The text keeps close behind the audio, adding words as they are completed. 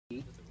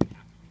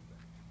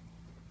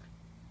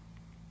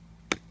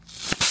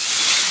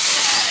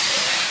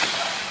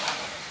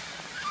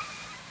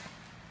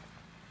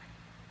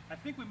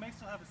think we may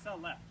still have a cell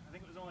left. I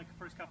think it was only the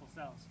first couple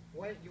cells.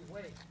 Wait,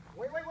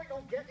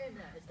 don't get in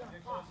there. It's gonna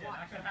pop.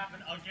 That could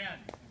happen again.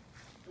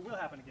 It will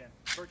happen again.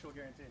 Virtual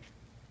guarantee.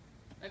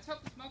 Let's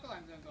hope the smoke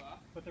alarms don't go off.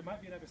 But there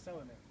might be another cell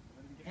in there.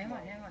 Hang on.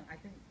 I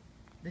think.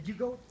 Did you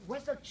go?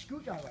 Where's the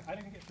screwdriver? I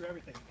didn't get through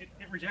everything. It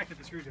rejected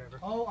the screwdriver.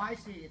 Oh, I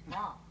see. It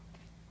popped.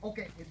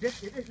 Okay.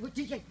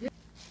 DJ.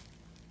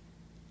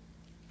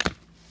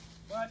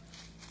 But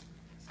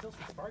still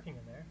some sparking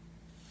in there.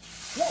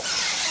 Whoa!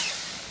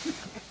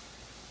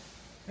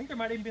 I think there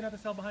might even be another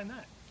cell behind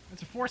that.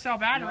 It's a 4-cell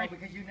battery. No,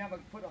 because you never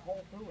put a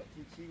hole through it.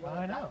 You see?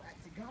 I know.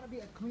 It's got to be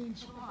a clean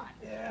shot.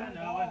 Yeah, I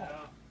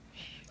know.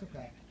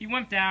 Okay. He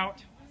wimped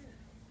out.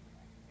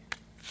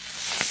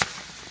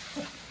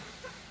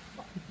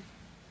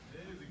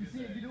 You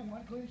see, if you do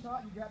one clean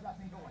shot, you grab that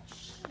thing going.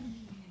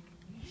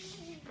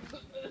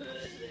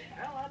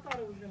 Hell, I thought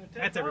it was going to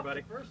take off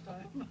the first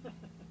time.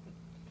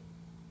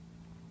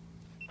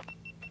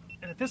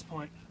 And at this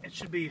point, it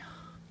should be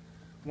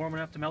warm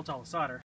enough to melt all the solder.